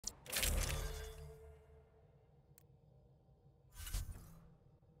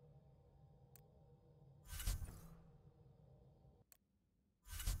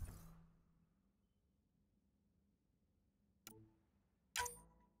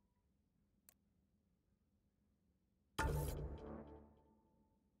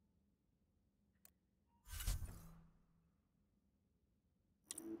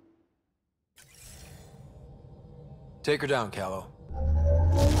Take her down, Callow.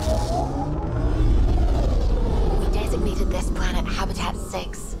 We designated this planet Habitat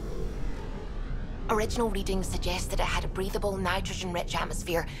 6. Original readings suggested it had a breathable, nitrogen-rich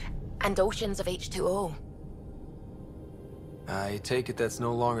atmosphere and oceans of H2O. I take it that's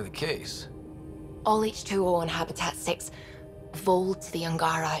no longer the case. All H2O on Habitat 6, vold to the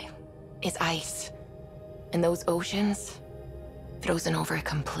Angara, is ice. And those oceans, frozen over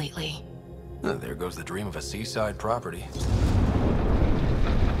completely. There goes the dream of a seaside property.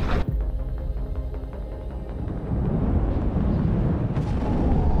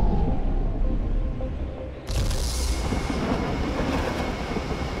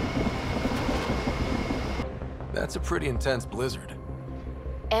 That's a pretty intense blizzard.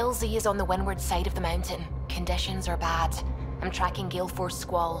 LZ is on the windward side of the mountain. Conditions are bad. I'm tracking gale force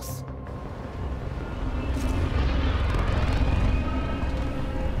squalls.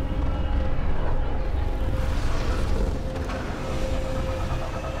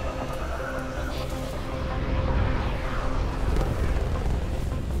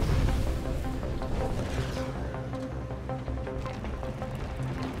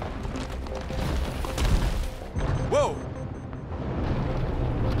 Whoa!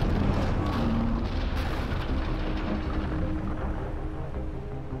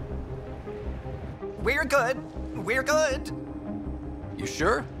 We're good. We're good. You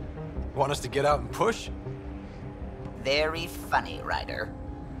sure? Want us to get out and push? Very funny, Ryder.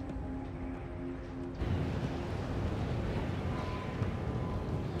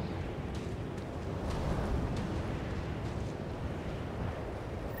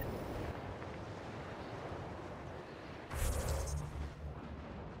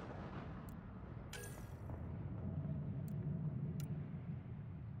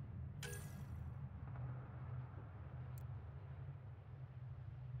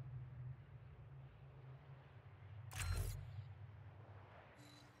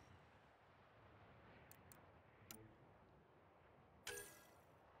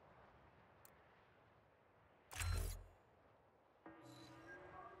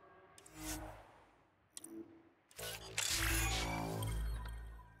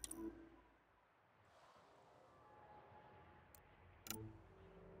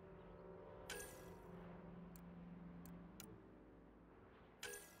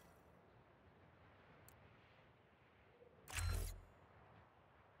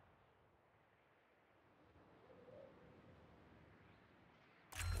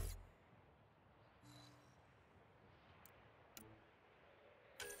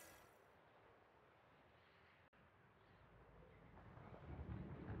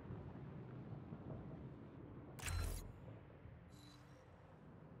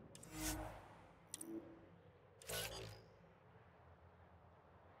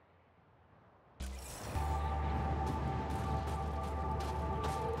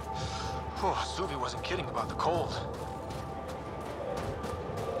 Oh, Suvi wasn't kidding about the cold.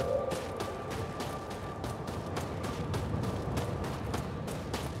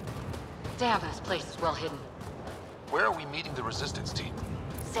 Damn, this place is well hidden. Where are we meeting the resistance team?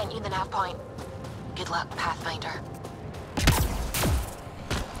 Sent you the nav point. Good luck, Pathfinder.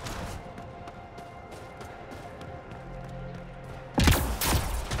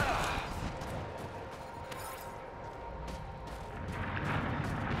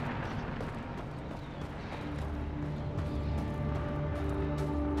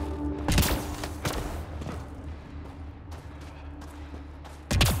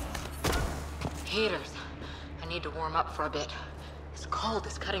 Heaters. I need to warm up for a bit. This cold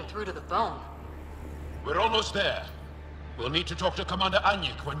is cutting through to the bone. We're almost there. We'll need to talk to Commander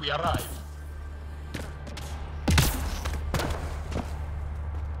Anyik when we arrive.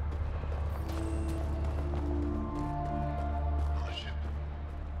 On the ship.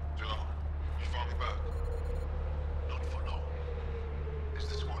 Joe, you found me back? Not for long. Is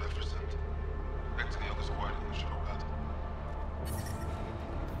this what F sent? Back to the others are waiting on the shuttle pad.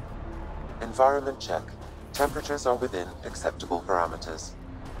 Environment check. Temperatures are within acceptable parameters.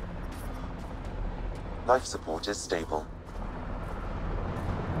 Life support is stable.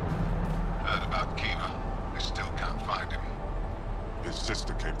 Heard about Kiva. They still can't find him. His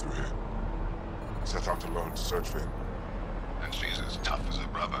sister came through here. Set out alone to search for him. And she's as tough as her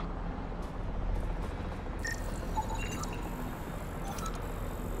brother.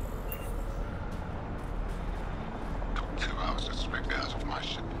 Took 2 hours to scrape the ass off my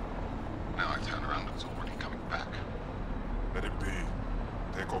ship. Now I turn around and it's already coming back. Let it be.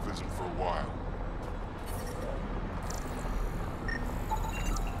 Takeoff isn't for a while.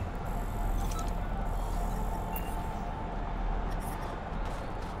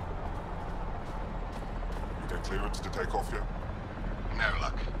 Clearance detected. take off yet? No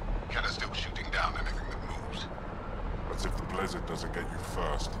luck. Ketter's still shooting down anything that moves. That's if the blizzard doesn't get you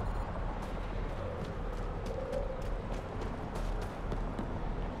first.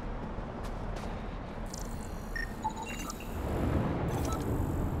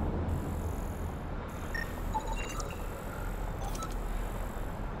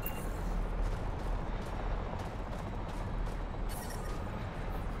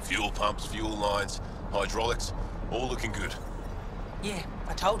 Fuel pumps, fuel lines, hydraulics, all looking good. Yeah,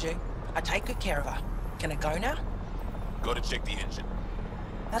 I told you. I take good care of her. Can I go now? Gotta check the engine.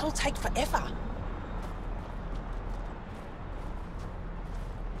 That'll take forever.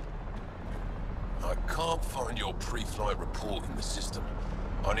 I can't find your pre-flight report in the system.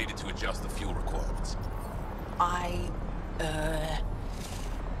 I needed to adjust the fuel requirements.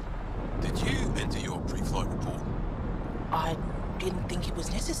 Did you enter your pre-flight report? I didn't think it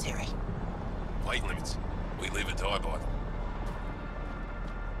was necessary. Weight limits. We live and die by them.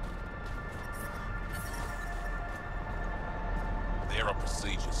 There are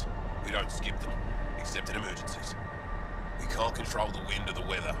procedures. We don't skip them, except in emergencies. We can't control the wind or the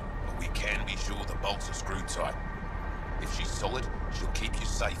weather, but we can be sure the bolts are screwed tight. If she's solid, she'll keep you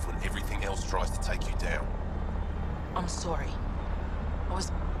safe when everything else tries to take you down. I'm sorry. I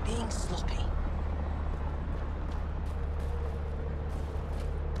was being sloppy.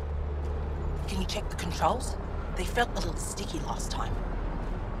 Can you check the controls? They felt a little sticky last time.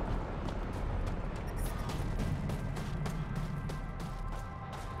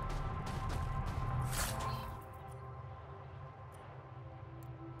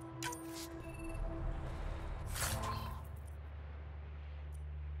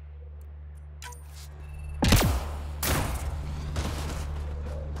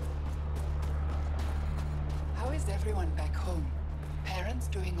 How is everyone back home? Parents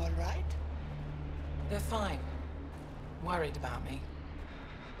doing all right? They're fine. Worried about me.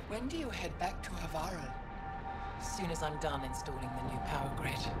 When do you head back to Havaral? As soon as I'm done installing the new power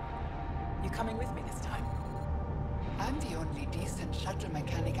grid. You coming with me this time? I'm the only decent shuttle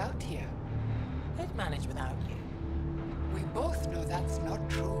mechanic out here. They'd manage without you. We both know that's not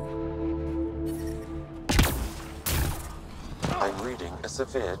true. I'm reading a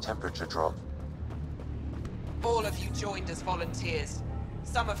severe temperature drop. All of you joined as volunteers.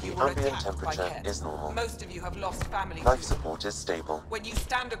 Some of you The were ambient attacked by temperature kett. is normal. Most of you have lost family Life too. support is stable. When you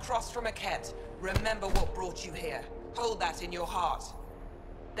stand across from a kett, remember what brought you here. Hold that in your heart.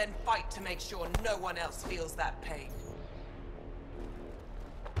 Then fight to make sure no one else feels that pain.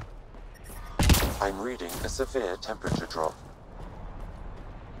 I'm reading a severe temperature drop.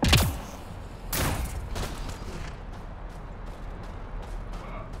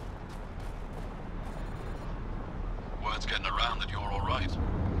 Word's getting around that you're all right.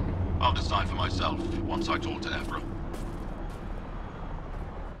 I'll decide for myself once I talk to Ephra.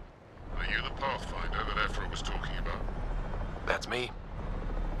 Are you the Pathfinder that Ephra was talking about? That's me.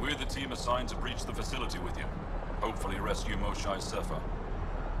 We're the team assigned to breach the facility with you. Hopefully rescue Moshae Sepha.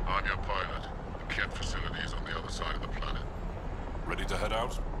 I'm your pilot. The kett facility is on the other side of the planet. Ready to head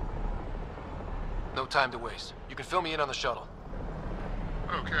out? No time to waste. You can fill me in on the shuttle.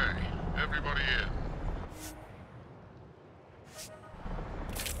 Okay, everybody in.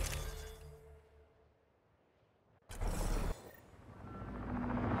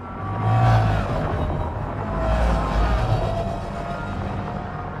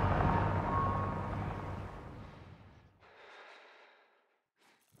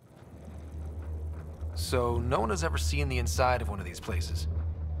 So, no one has ever seen the inside of one of these places.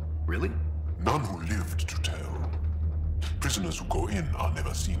 Really? None who lived to tell. Prisoners who go in are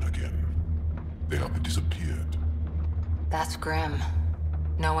never seen again. They have disappeared. That's grim.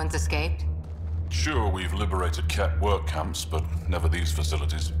 No one's escaped? Sure, we've liberated kett work camps, but never these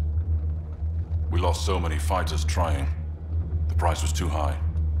facilities. We lost so many fighters trying. The price was too high.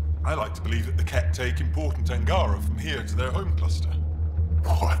 I like to believe that the kett take important Angara from here to their home cluster.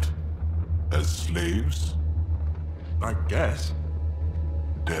 What? As slaves? I guess.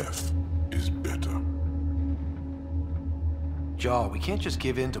 Death is better. Jaw, we can't just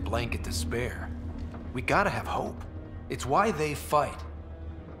give in to blanket despair. We gotta have hope. It's why they fight.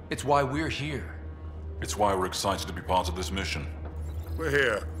 It's why we're here. It's why we're excited to be part of this mission. We're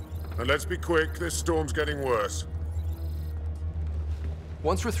here. And let's be quick, this storm's getting worse.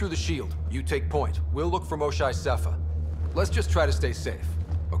 Once we're through the shield, you take point. We'll look for Moshae Sepha. Let's just try to stay safe,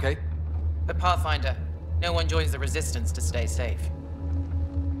 okay? But Pathfinder, no one joins the Resistance to stay safe.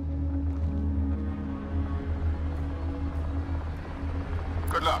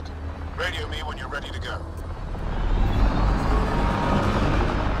 Good luck. Radio me when you're ready to go.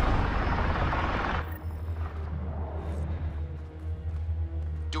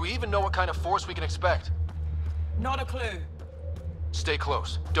 Do we even know what kind of force we can expect? Not a clue. Stay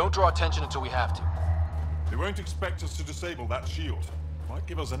close. Don't draw attention until we have to. They won't expect us to disable that shield. Might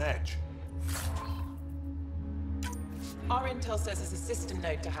give us an edge. Our intel says there's a system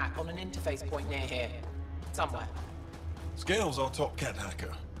node to hack on an interface point near here. Somewhere. Scale's our top cat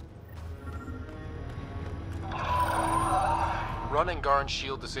hacker. Run Angaran's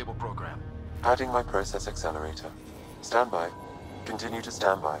shield disable program. Adding my process accelerator. Stand by. Continue to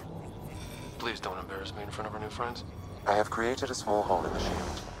stand by. Please don't embarrass me in front of our new friends. I have created a small hole in the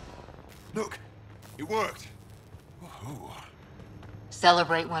shield. Look! It worked! Woohoo.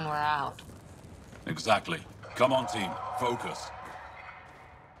 Celebrate when we're out. Exactly. Come on, team. Focus.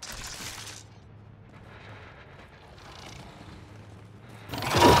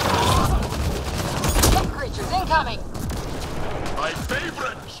 Creatures incoming! My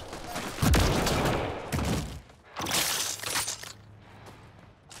favorites!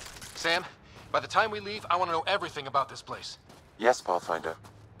 Sam, by the time we leave, I want to know everything about this place. Yes, Pathfinder.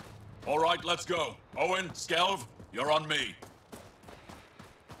 All right, let's go. Owen, Skelv, you're on me.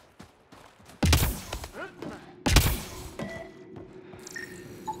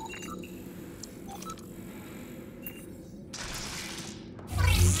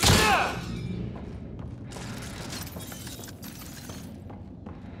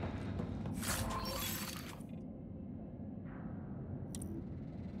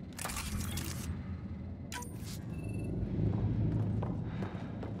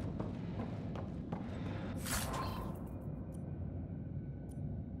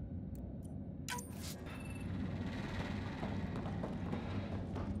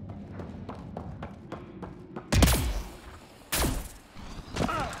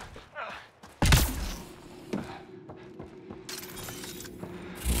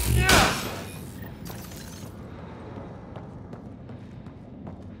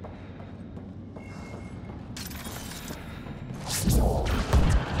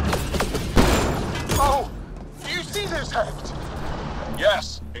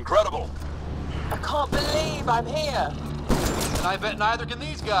 Yes, incredible. I can't believe I'm here. And I bet neither can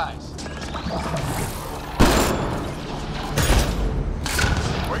these guys.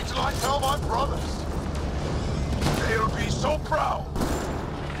 Wait till I tell my brothers. They'll be so proud.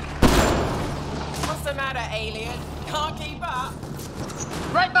 What's the matter, alien? Can't keep up?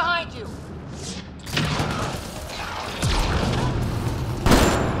 Right behind you!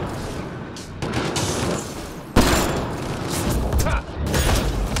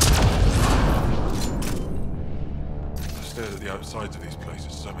 I've stared at the outsides of these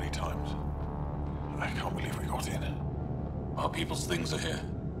places so many times. I can't believe we got in. Our people's things are here.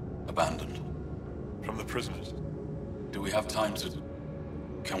 Abandoned. From the prisoners. Do we have time to...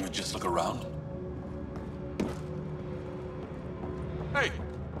 Can we just look around? Hey!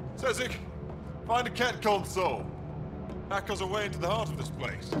 Sezik! Find a kett console! Hack us away into the heart of this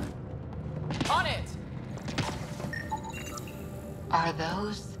place. On it! Are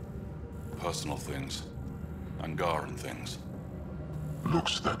those? Personal things. Angaran things.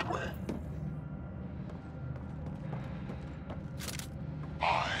 Looks that way.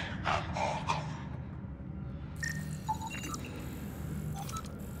 I am Arkham.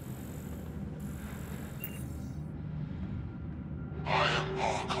 I am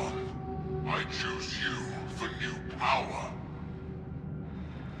Arkham. I choose you for new power.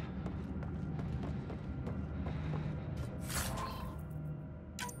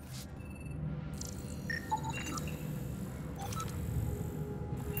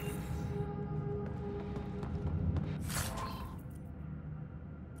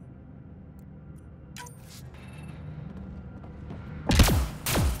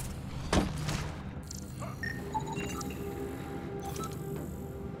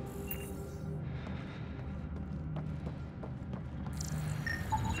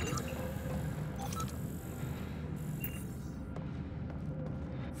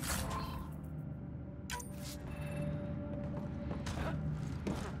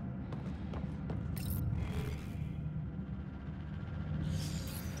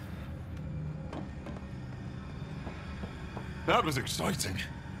 That was exciting.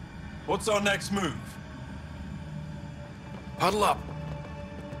 What's our next move? Huddle up.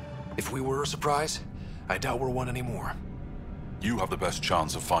 If we were a surprise, I doubt we're one anymore. You have the best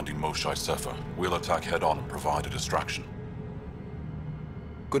chance of finding Moshae Sefer. We'll attack head-on and provide a distraction.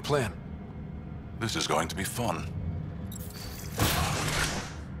 Good plan. This is going to be fun.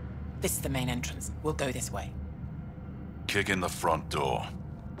 This is the main entrance. We'll go this way. Kick in the front door.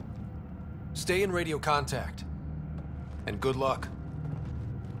 Stay in radio contact. And good luck.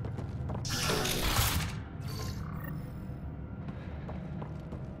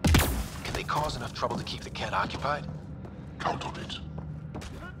 cause enough trouble to keep the kett occupied? Count on it.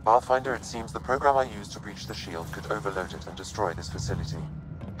 Pathfinder, it seems the program I used to breach the shield could overload it and destroy this facility.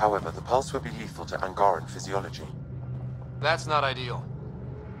 However, the pulse would be lethal to Angaran physiology. That's not ideal.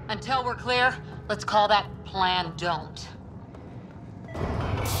 Until we're clear, let's call that plan don't.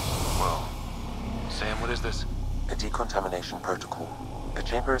 Well, Sam, what is this? A decontamination protocol. The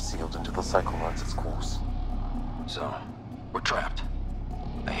chamber is sealed until the cycle runs its course. So, we're trapped.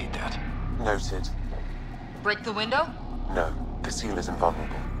 I hate that. Noted. Break the window? No, the seal is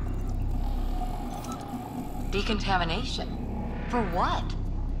invulnerable. Decontamination? For what?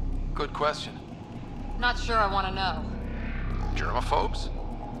 Good question. Not sure I want to know. Germaphobes?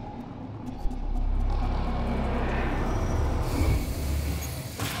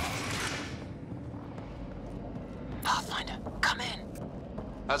 Pathfinder, come in.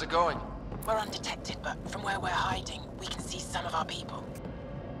 How's it going? We're undetected, but from where we're hiding, we can see some of our people.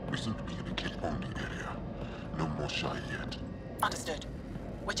 We seem to be in a kett-only area. No Moshae yet. Understood.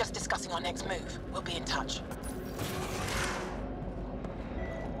 We're just discussing our next move. We'll be in touch.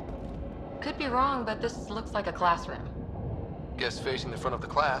 Could be wrong, but this looks like a classroom. Guess facing the front of the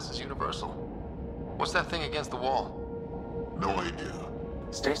class is universal. What's that thing against the wall? No idea.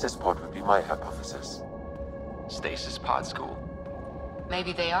 Stasis pod would be my hypothesis. Stasis pod school?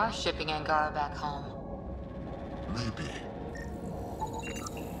 Maybe they are shipping Angara back home. Maybe.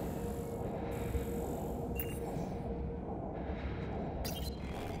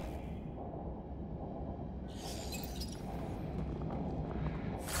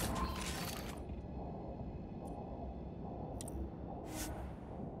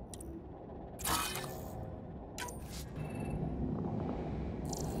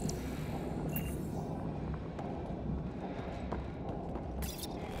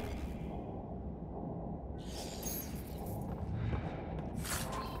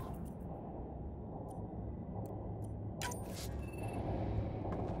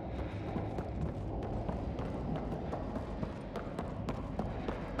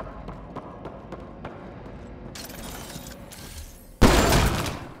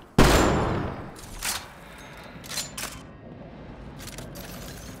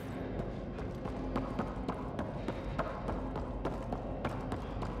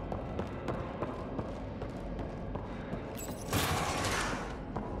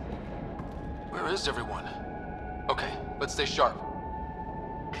 Where is everyone? Okay, let's stay sharp.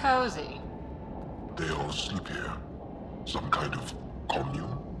 Cozy. They all sleep here. Some kind of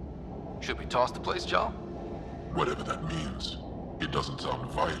commune? Should we toss the place, Joe? Whatever that means. It doesn't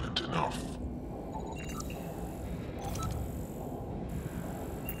sound violent enough.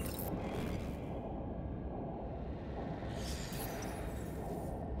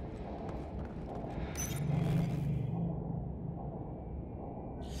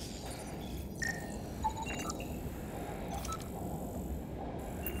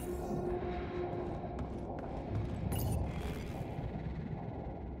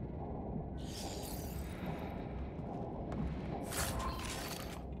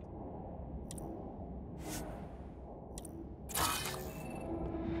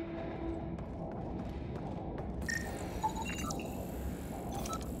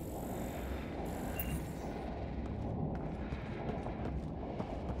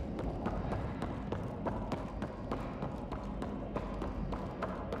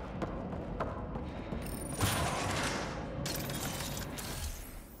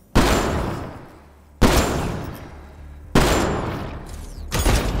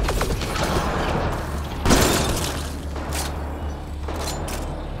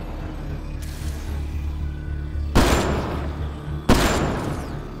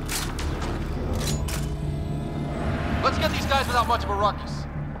 Let's get these guys without much of a ruckus.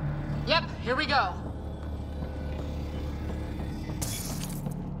 Yep, here we go.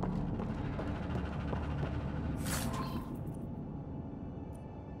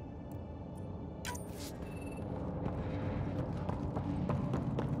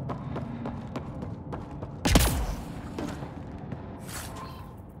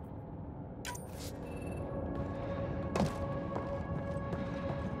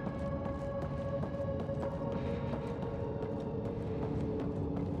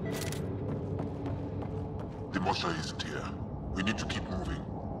 The Moshae isn't here. We need to keep moving.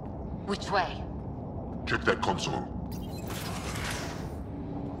 Which way? Check that console.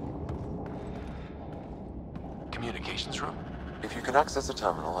 Communications room? If you can access a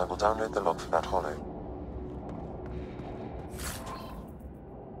terminal, I will download the log for that holo.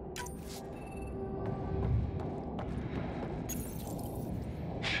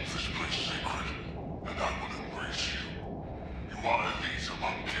 Keep this place sacred, and I will embrace you. You are elite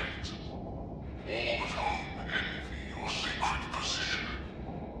among kett. All at home envy your sacred position.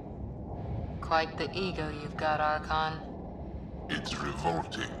 Quite the ego you've got, Archon. It's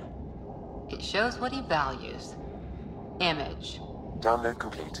revolting. It shows what he values. Image. Download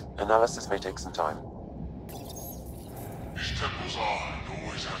complete. Analysis may take some time. These temples are and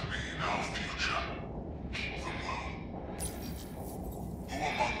always have been our future. Keep them well. Who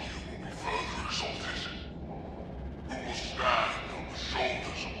among you will be further exalted? Who will stand on the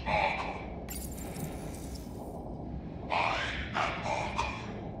shoulders of Archon? I am Archon.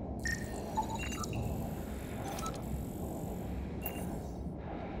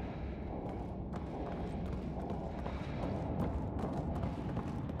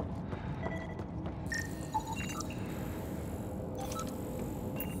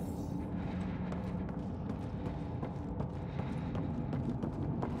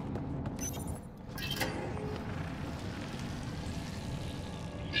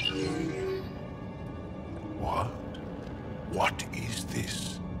 What is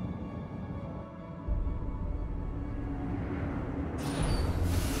this?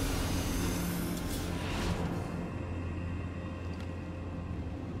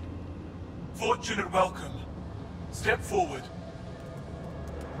 Fortunate welcome. Step forward.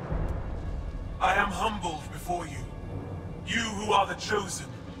 I am humbled before you. You who are the chosen.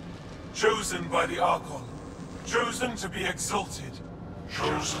 Chosen by the Archon. Chosen to be exalted.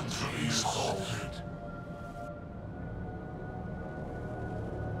 Chosen to be exalted.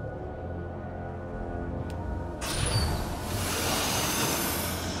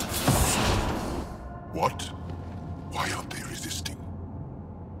 What? Why aren't they resisting?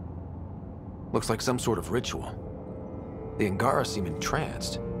 Looks like some sort of ritual. The Angara seem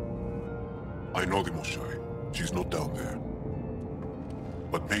entranced. I know the Moshae. She's not down there.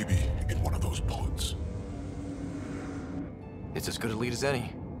 But maybe in one of those pods. It's as good a lead as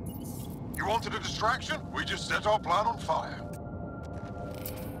any. You wanted a distraction? We just set our plan on fire.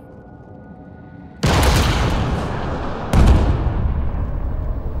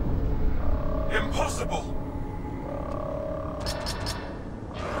 Impossible!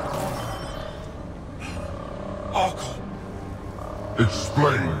 Archon.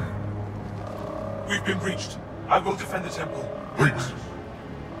 Explain. We've been breached. I will defend the temple. Wait.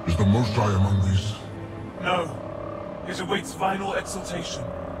 Is the Moshae among these? No. It awaits final exaltation.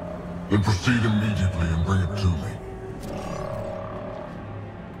 Then proceed immediately and bring it to me.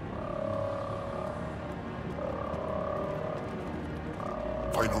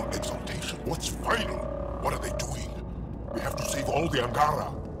 Final exaltation? What's final? What are they doing? We have to save all the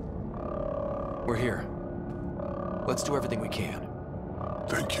Angara. We're here. Let's do everything we can.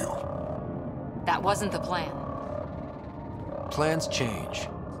 Thank you. That wasn't the plan. Plans change.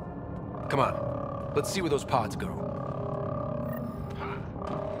 Come on. Let's see where those pods go.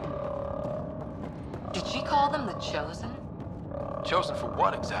 Did she call them the Chosen? Chosen for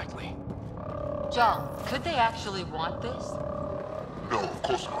what exactly? John, could they actually want this? No, of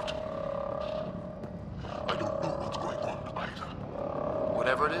course not. I don't know what's going on either.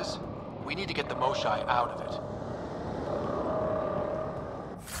 Whatever it is, we need to get the Moshae out of it.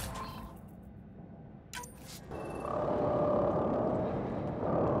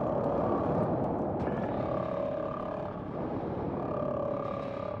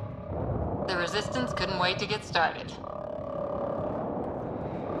 The Resistance couldn't wait to get started.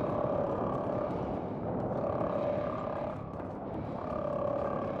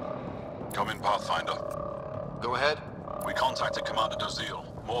 Come in, Pathfinder. Go ahead. We contacted Commander Dozil.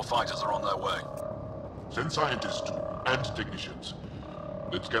 More fighters are on their way. Send scientists too, and technicians.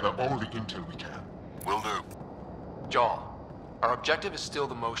 Let's gather all the intel we can. Will do. Jaal, our objective is still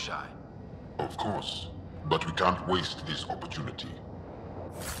the Moshae. Of course. But we can't waste this opportunity.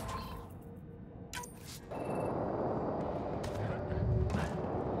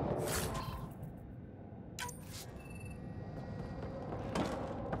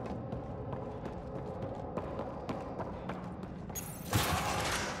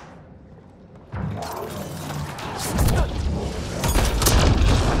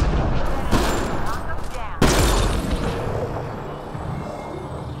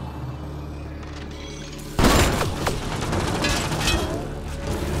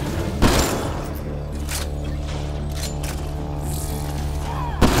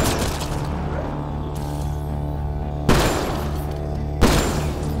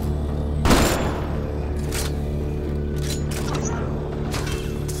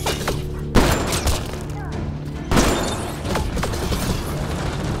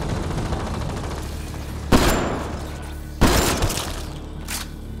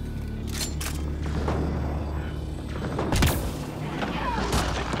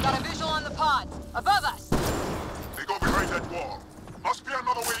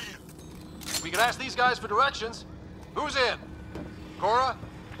 guys for directions. Who's in? Cora?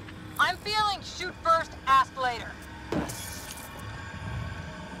 I'm feeling shoot first, ask later.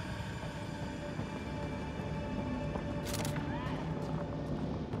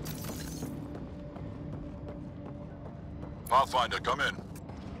 Pathfinder, come in.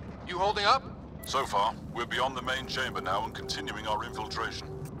 You holding up? So far, we're beyond the main chamber now and continuing our infiltration.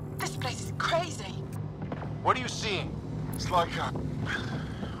 This place is crazy. What are you seeing? It's like a...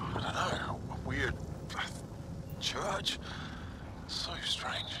 I don't know, a weird... church? So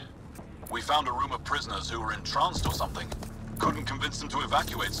strange. We found a room of prisoners who were entranced or something. Couldn't convince them to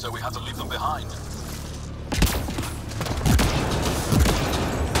evacuate, so we had to leave them behind.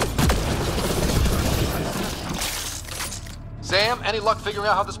 Sam, any luck figuring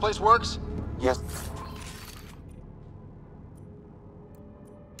out how this place works? Yes.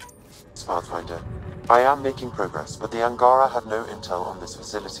 Pathfinder. I am making progress, but the Angara have no intel on this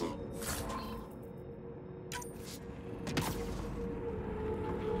facility.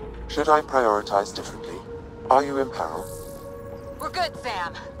 Should I prioritize differently? Are you in peril? We're good,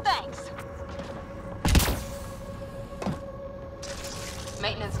 Sam. Thanks.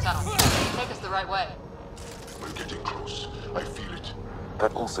 Maintenance tunnel. Take us the right way. We're getting close. I feel it.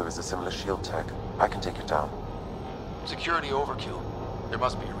 That also is a similar shield tag. I can take it down. Security overkill. There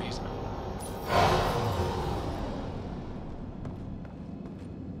must be a reason.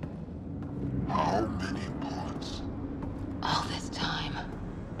 How many bullets? All this time.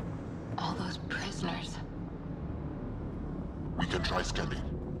 All those prisoners. We can try scanning.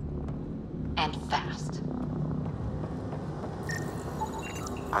 And fast.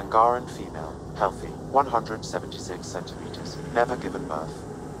 Angaran female, healthy, 176 centimeters, never given birth.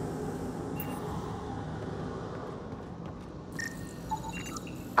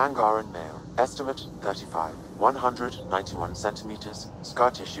 Angaran male, estimate 35, 191 centimeters, scar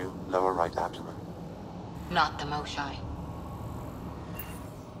tissue, lower right abdomen. Not the Moshae.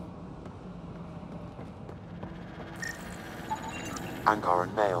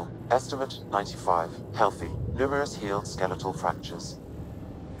 Angaran male, estimate 95, healthy, numerous healed skeletal fractures.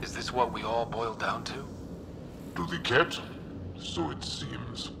 Is this what we all boil down to? To the kett? So it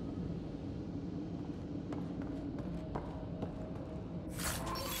seems.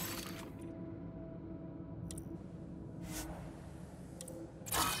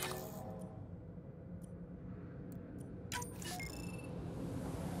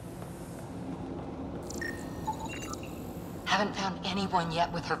 Haven't found anyone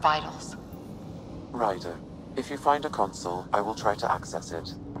yet with her vitals. Ryder, if you find a console, I will try to access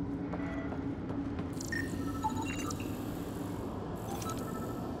it.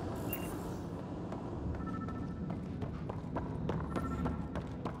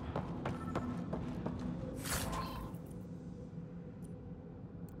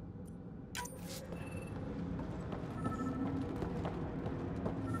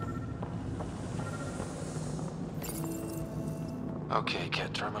 Okay,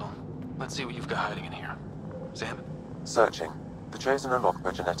 Kett Terminal. Let's see what you've got hiding in here. Sam? Searching. The Chosen are locked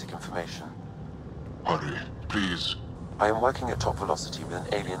by genetic information. Hurry, please. I am working at top velocity with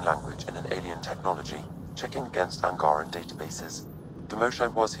an alien language and an alien technology, checking against Angaran databases. The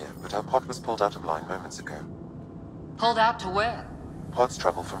Moshae was here, but her pod was pulled out of line moments ago. Pulled out to where? Pods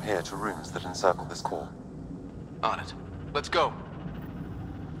travel from here to rooms that encircle this core. On it. Let's go.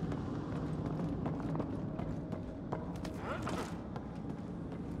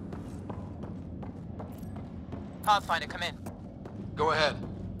 Pathfinder, come in. Go ahead.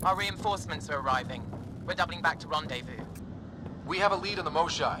 Our reinforcements are arriving. We're doubling back to rendezvous. We have a lead on the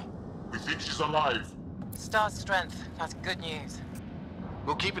Moshae. We think she's alive. Star strength. That's good news.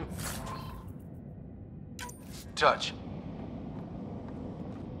 We'll keep in touch.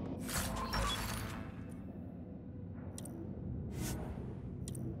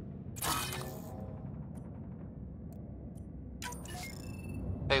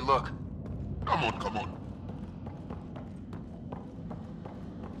 Hey, look. Come on, come on.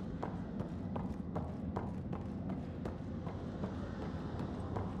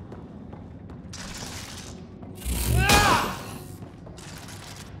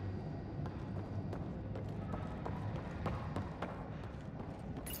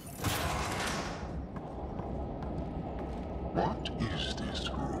 What is this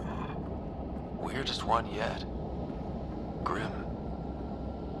room? Weirdest one yet. Grim.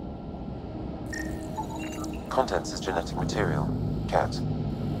 Contents is genetic material. Cat.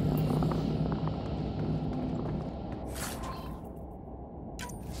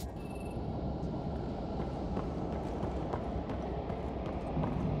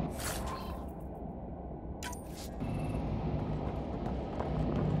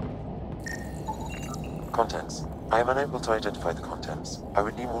 Contents. I am unable to identify the contents. I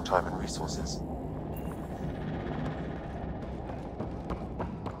would need more time and resources.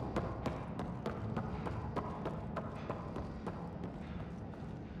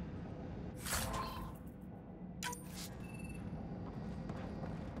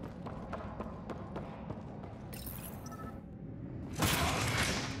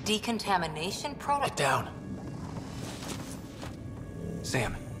 Decontamination protocol? Get down.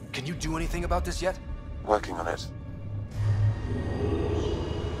 Sam, can you do anything about this yet? Working on it.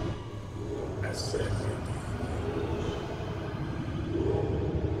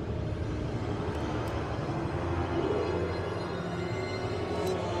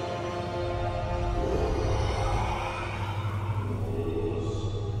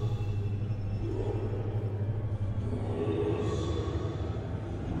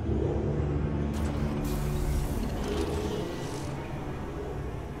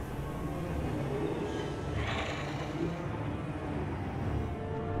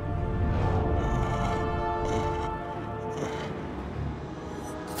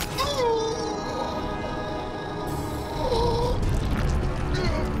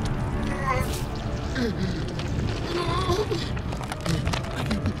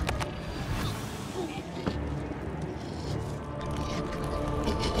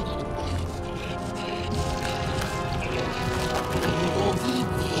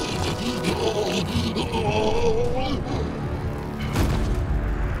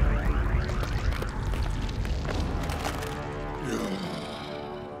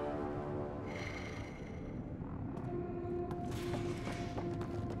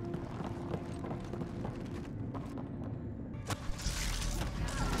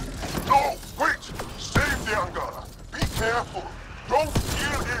 No! Wait! Save the Angara! Be careful! Don't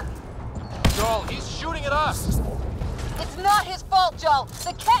kill him! Joel, he's shooting at us! It's not his fault, Joel!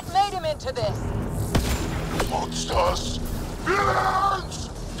 The kett made him into this! Monsters! Villains!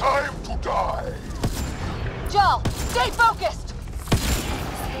 Time to die! Joel, stay focused!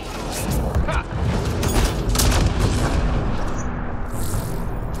 Ha!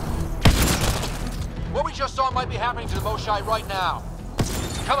 What we just saw might be happening to the Moshae right now.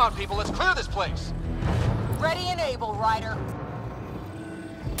 Come on, people, let's clear this place! Ready and able, Ryder.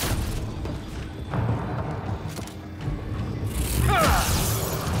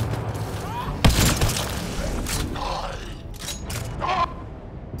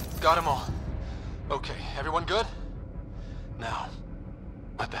 Got them all. Okay, everyone good? Now,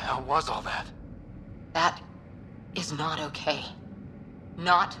 what the hell was all that? That is not okay.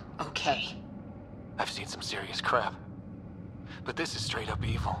 Not okay. I've seen some serious crap. But this is straight up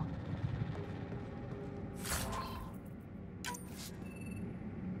evil.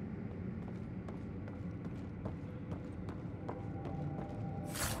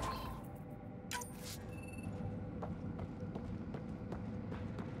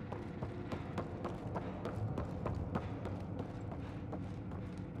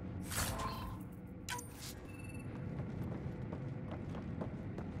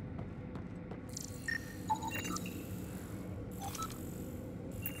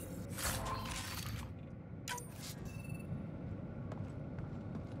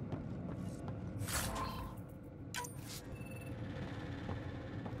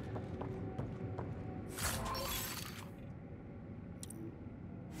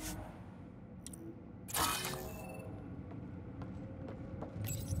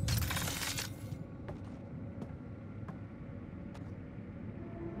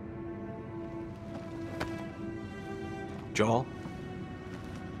 Joel?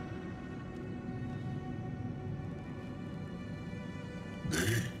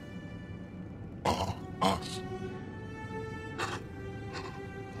 They are us.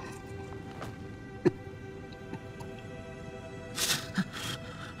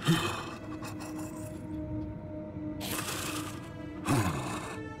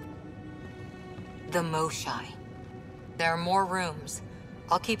 The Moshae. There are more rooms.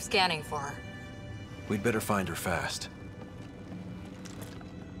 I'll keep scanning for her. We'd better find her fast.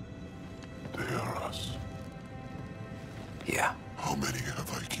 They are us. Yeah. How many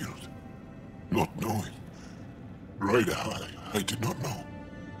have I killed? Not knowing. Ryder, I did not know.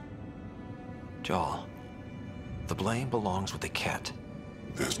 Joel, the blame belongs with the kett.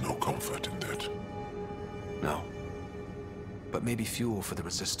 There's no comfort in that. No. But maybe fuel for the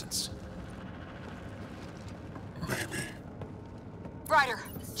resistance. Maybe. Ryder,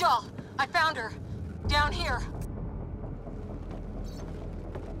 Joel, I found her. Down here.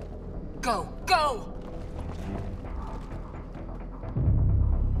 Go! Go!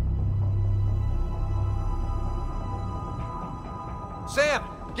 Sam!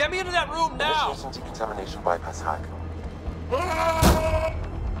 Get me into that room now! Initiating decontamination bypass hack.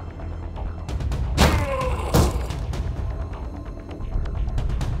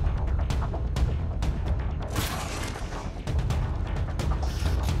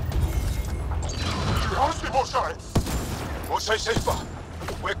 Behind me, Moshae! Moshae safer!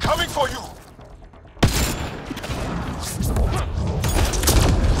 We're coming for you!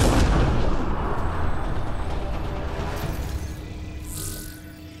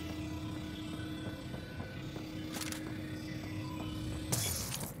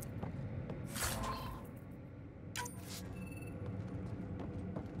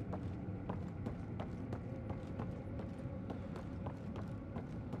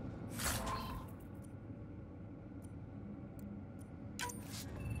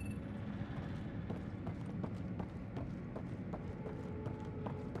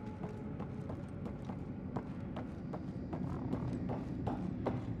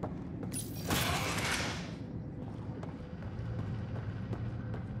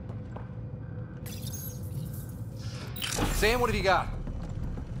 Sam, what have you got?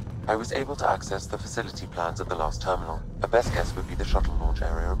 I was able to access the facility plans at the last terminal. A best guess would be the shuttle launch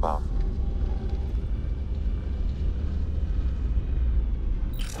area above.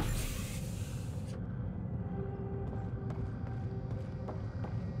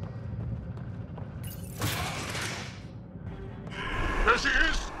 There she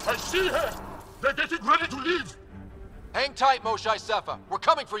is! I see her! They're getting ready to leave! Hang tight, Moshae Sepha. We're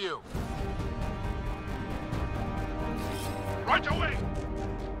coming for you. Right away!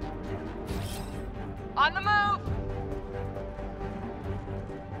 On the move!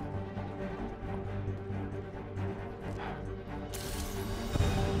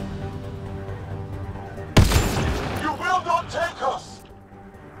 You will not take us!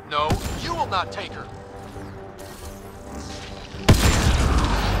 No, you will not take her.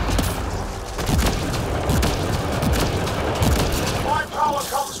 My power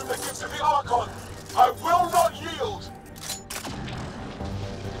comes from the gifts of the Archon! I will not yield!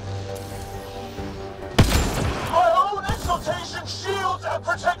 My own exaltation shields and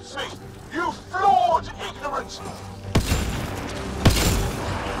protects me! You flawed ignorant!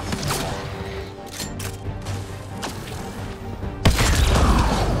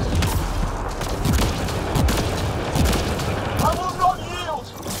 I will not yield!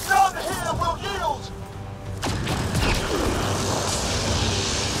 None here will yield!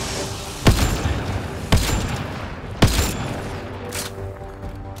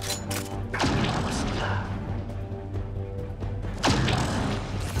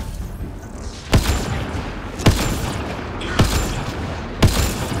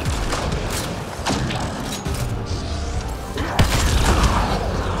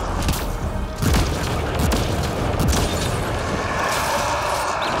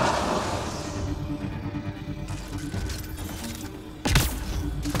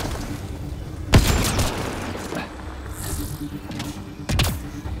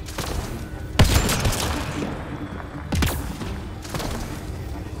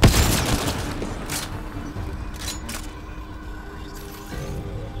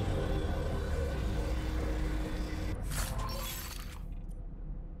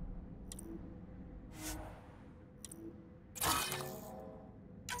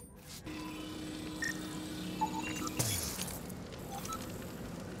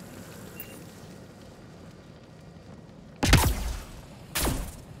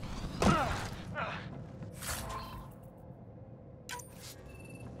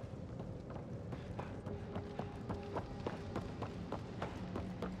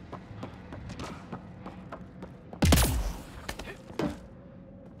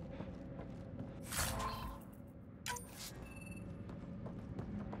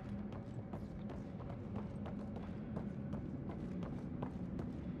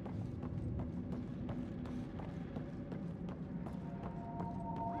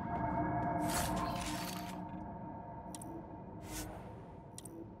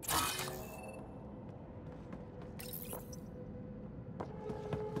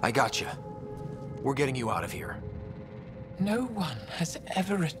 I got you. We're getting you out of here. No one has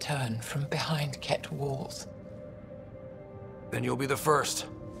ever returned from behind Kett walls. Then you'll be the first.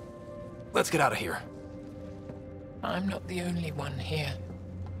 Let's get out of here. I'm not the only one here.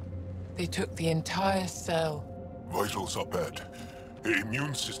 They took the entire cell. Vitals are bad. Her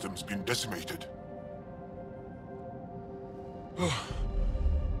immune system's been decimated.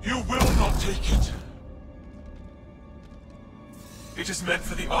 You will not take it. It is meant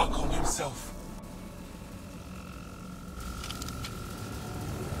for the Archon himself.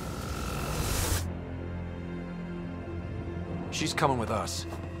 She's coming with us.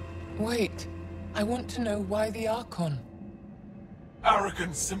 Wait. I want to know why the Archon.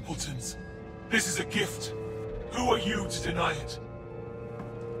 Arrogant simpletons. This is a gift. Who are you to deny it?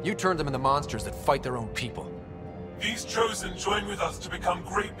 You turned them into monsters that fight their own people. These Chosen join with us to become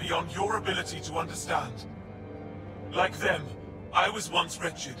great beyond your ability to understand. Like them, I was once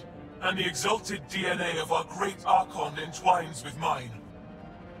wretched, and the exalted DNA of our great Archon entwines with mine.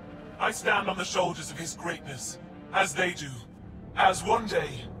 I stand on the shoulders of his greatness, as they do, as one day,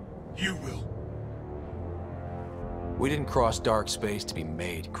 you will. We didn't cross dark space to be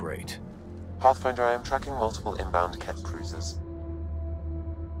made great. Pathfinder, I am tracking multiple inbound kett cruisers.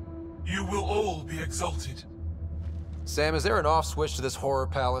 You will all be exalted. Sam, is there an off switch to this horror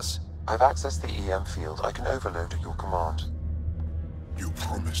palace? I've accessed the EM field. I can overload at your command. You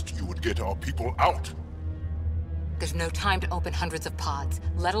promised you would get our people out. There's no time to open hundreds of pods,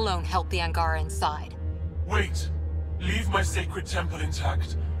 let alone help the Angara inside. Wait. Leave my sacred temple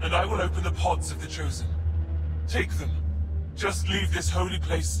intact, and I will open the pods of the Chosen. Take them. Just leave this holy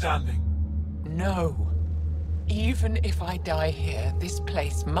place standing. No. Even if I die here, this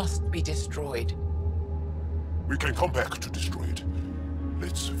place must be destroyed. We can come back to destroy it.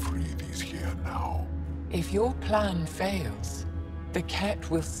 Let's free these here now. If your plan fails, the kett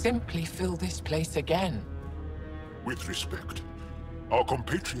will simply fill this place again. With respect, our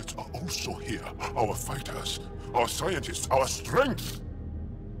compatriots are also here. Our fighters, our scientists, our strength!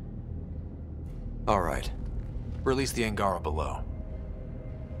 All right. Release the Angara below.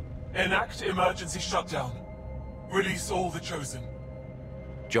 Enact emergency shutdown. Release all the Chosen.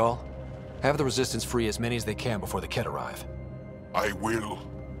 Jarl, have the Resistance free as many as they can before the kett arrive. I will.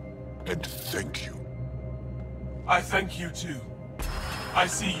 And thank you. I thank you too. I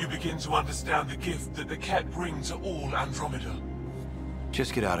see you begin to understand the gift that the kett bring to all Andromeda.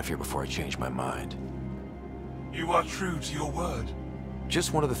 Just get out of here before I change my mind. You are true to your word.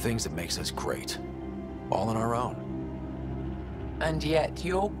 Just one of the things that makes us great. All on our own. And yet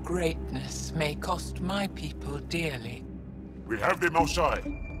your greatness may cost my people dearly. We have the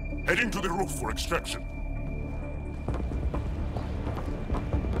Moshae. Heading to the roof for extraction.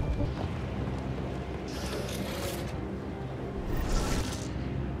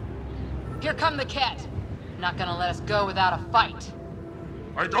 Here come the kett. Not gonna let us go without a fight.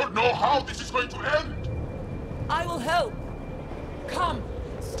 I don't know how this is going to end! I will help. Come,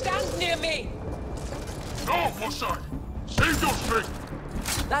 stand near me. No, Moshae! Save your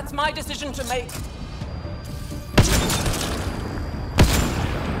strength! That's my decision to make.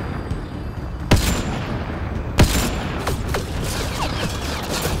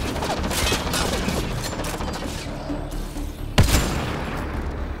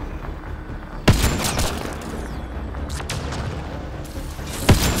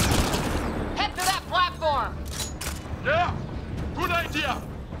 Head to that platform! Yeah! Good idea!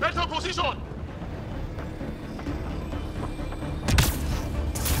 Better position!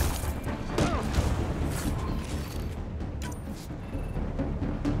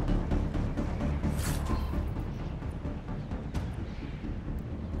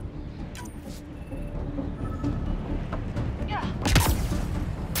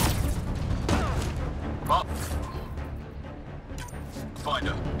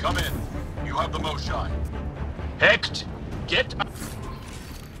 Finder, come in. You have the Moshae. Hecht, get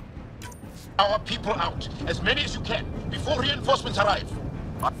our people out. As many as you can, before reinforcements arrive.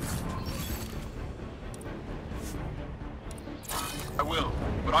 I will,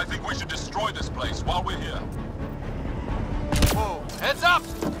 but I think we should destroy this place while we're here. Whoa, heads up!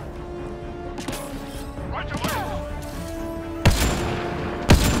 Right away!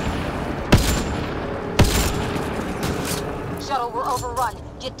 Shuttle, we're overrun.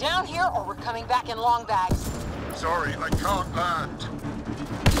 Get down here or we're coming back in long bags. Sorry, I can't land.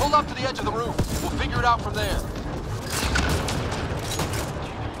 Pull up to the edge of the roof. We'll figure it out from there.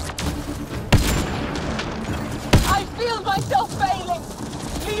 I feel myself failing.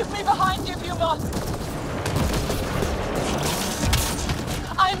 Leave me behind if you must.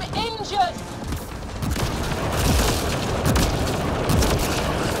 I'm injured.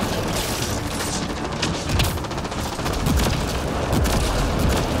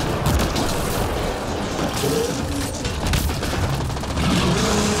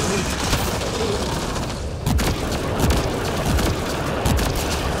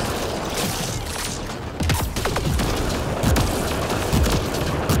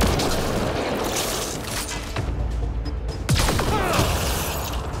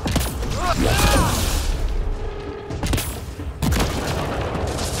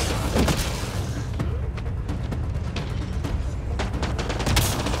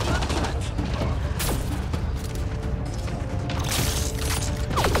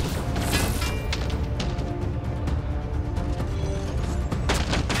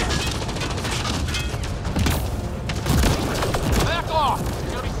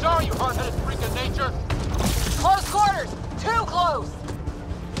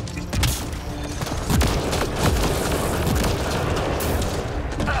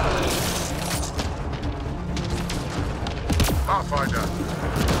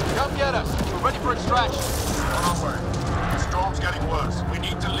 Ready for extraction. On our way. The storm's getting worse. We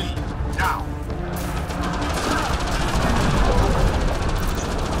need to leave. Now.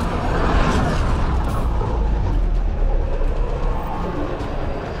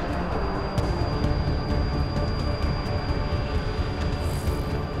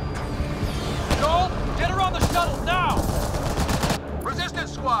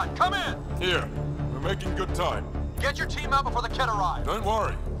 Come in! Here. We're making good time. Get your team out before the kett arrive. Don't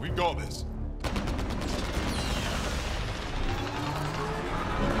worry. We got this.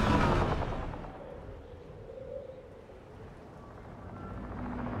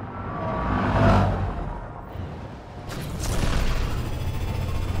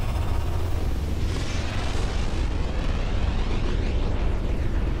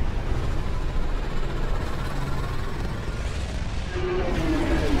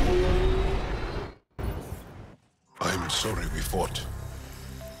 Sorry we fought.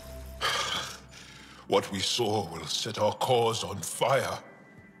 What we saw will set our cause on fire.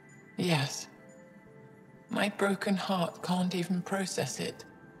 Yes. My broken heart can't even process it.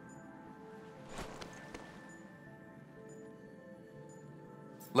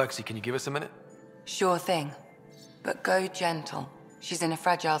 Lexi, can you give us a minute? Sure thing. But go gentle. She's in a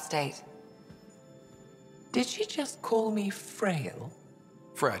fragile state. Did she just call me frail?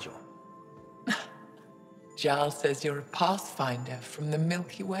 Fragile. Giles says you're a pathfinder from the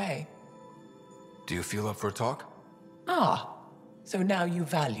Milky Way. Do you feel up for a talk? Ah, so now you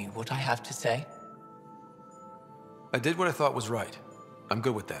value what I have to say. I did what I thought was right. I'm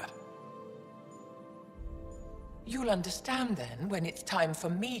good with that. You'll understand then when it's time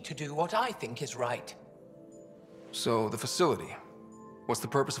for me to do what I think is right. So, the facility. What's the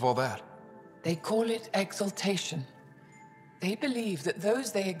purpose of all that? They call it exaltation. They believe that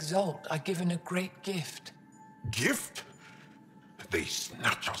those they exalt are given a great gift. Gift? They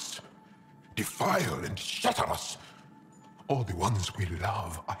snatch us, defile and shatter us. All the ones we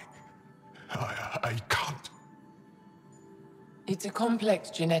love, I can't. It's a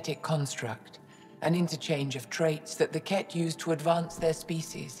complex genetic construct, an interchange of traits that the kett use to advance their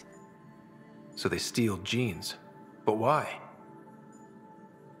species. So they steal genes. But why?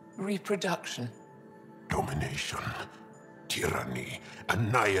 Reproduction. Domination, tyranny,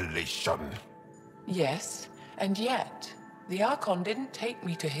 annihilation. Yes. And yet, the Archon didn't take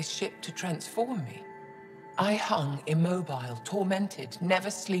me to his ship to transform me. I hung immobile, tormented, never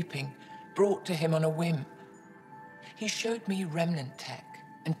sleeping, brought to him on a whim. He showed me remnant tech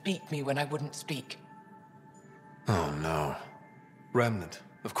and beat me when I wouldn't speak. Oh no. Remnant,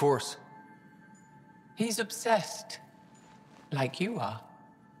 of course. He's obsessed. Like you are.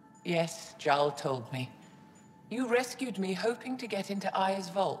 Yes, Jarl told me. You rescued me hoping to get into Aya's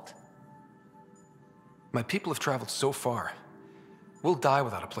vault. My people have traveled so far. We'll die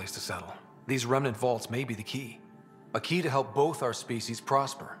without a place to settle. These remnant vaults may be the key. A key to help both our species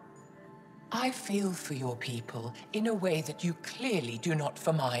prosper. I feel for your people in a way that you clearly do not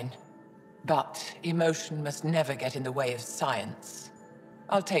for mine. But emotion must never get in the way of science.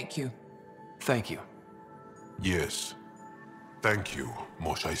 I'll take you. Thank you. Yes. Thank you,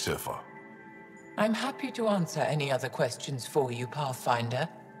 Moshae Sefa. I'm happy to answer any other questions for you, Pathfinder.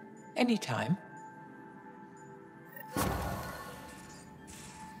 Anytime.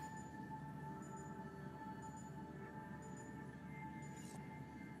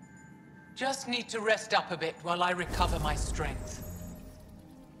 Just need to rest up a bit while I recover my strength.